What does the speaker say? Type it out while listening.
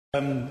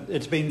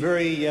It's been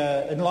very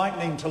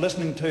enlightening to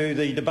listening to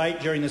the debate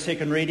during the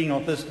second reading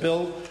of this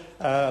bill,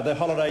 the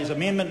Holidays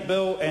Amendment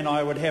Bill, and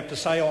I would have to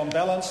say on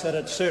balance that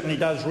it certainly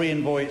does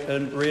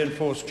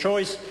reinforce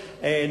choice,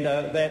 and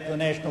that the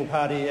National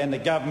Party and the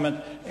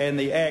Government and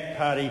the ACT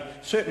Party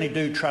certainly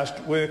do trust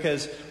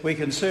workers. We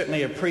can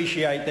certainly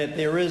appreciate that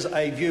there is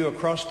a view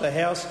across the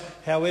House.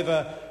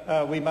 However,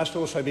 we must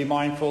also be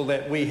mindful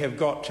that we have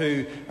got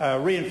to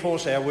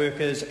reinforce our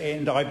workers,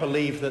 and I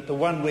believe that the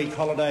one-week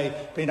holiday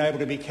being able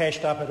to be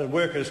cashed up at a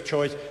worker's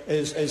choice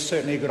is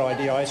certainly a good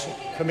idea. I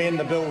commend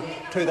the bill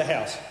to the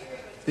House.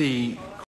 The